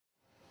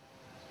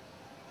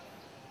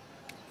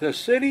The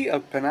city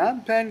of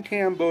Phnom Penh,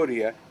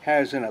 Cambodia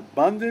has an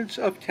abundance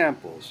of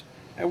temples,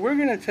 and we're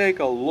going to take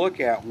a look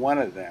at one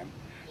of them.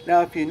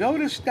 Now, if you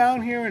notice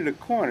down here in the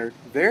corner,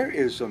 there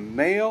is a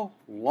male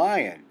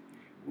lion.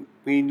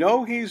 We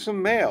know he's a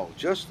male.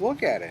 Just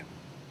look at him.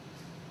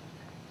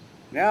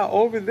 Now,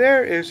 over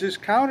there is his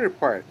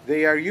counterpart.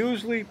 They are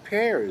usually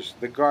pairs,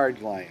 the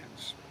guard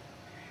lions.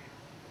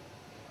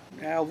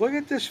 Now, look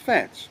at this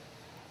fence.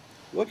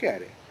 Look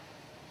at it.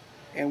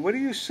 And what do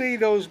you see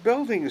those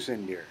buildings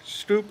in there?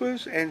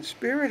 Stupas and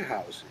spirit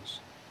houses.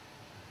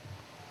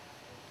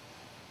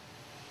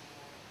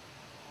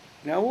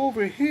 Now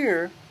over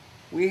here,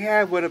 we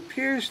have what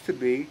appears to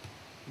be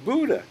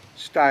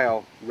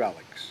Buddha-style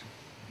relics.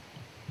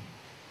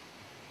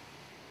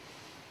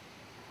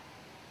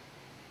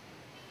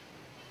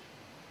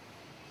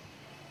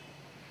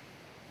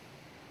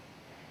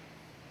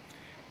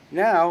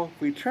 Now,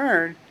 if we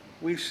turn,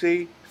 we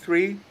see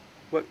three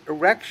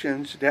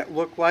erections that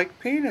look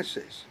like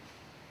penises.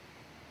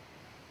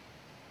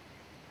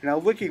 Now,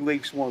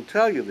 WikiLeaks won't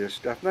tell you this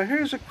stuff. Now,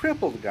 here's a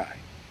crippled guy.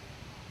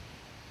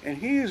 And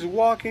he is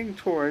walking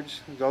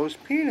towards those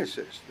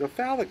penises, the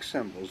phallic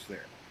symbols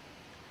there.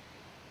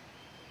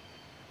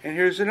 And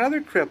here's another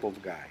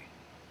crippled guy.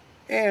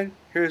 And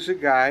here's a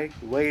guy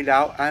laid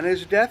out on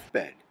his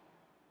deathbed.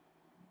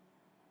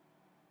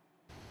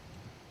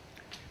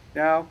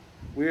 Now,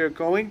 we are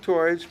going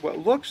towards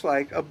what looks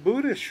like a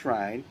Buddhist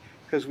shrine,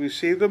 because we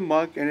see the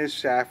monk in his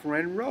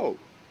saffron robe.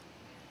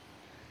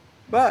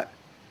 But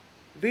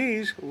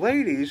these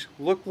ladies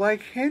look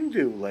like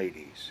Hindu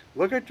ladies.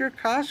 Look at their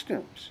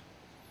costumes.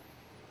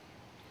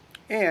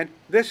 And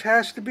this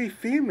has to be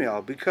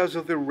female because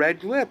of the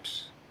red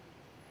lips.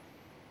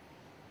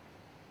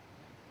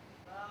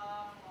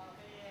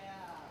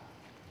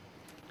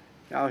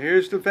 Now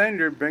here's the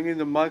vendor bringing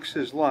the monks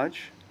his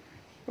lunch.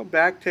 Go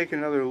back, take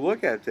another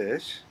look at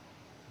this.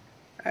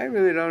 I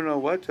really don't know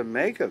what to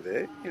make of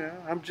it. You know,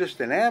 I'm just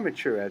an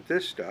amateur at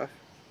this stuff.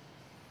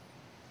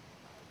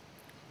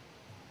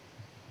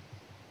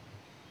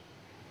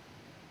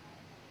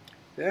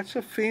 That's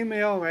a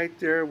female right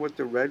there with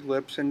the red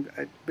lips and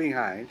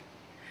behind.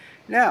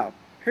 Now,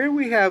 here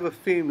we have a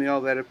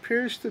female that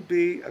appears to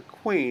be a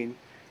queen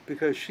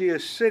because she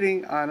is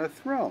sitting on a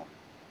throne.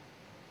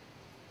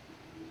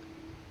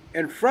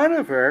 In front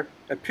of her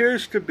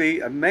appears to be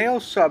a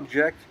male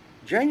subject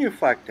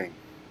genuflecting.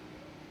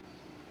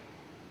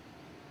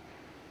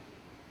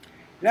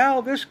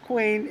 Now this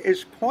queen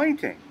is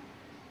pointing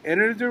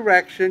in a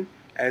direction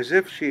as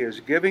if she is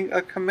giving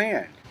a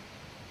command.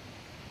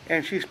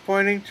 And she's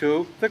pointing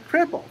to the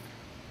cripple.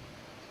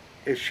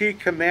 Is she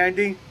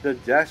commanding the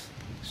death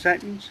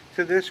sentence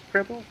to this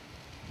cripple?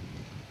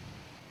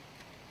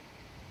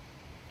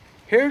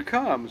 Here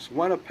comes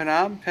one of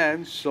Phnom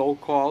Penh's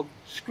so-called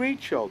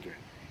street children.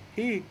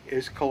 He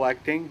is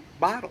collecting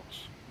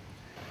bottles.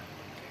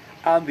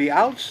 On the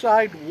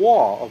outside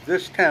wall of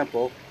this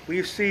temple,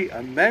 we see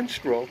a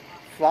menstrual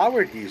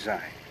flower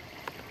design.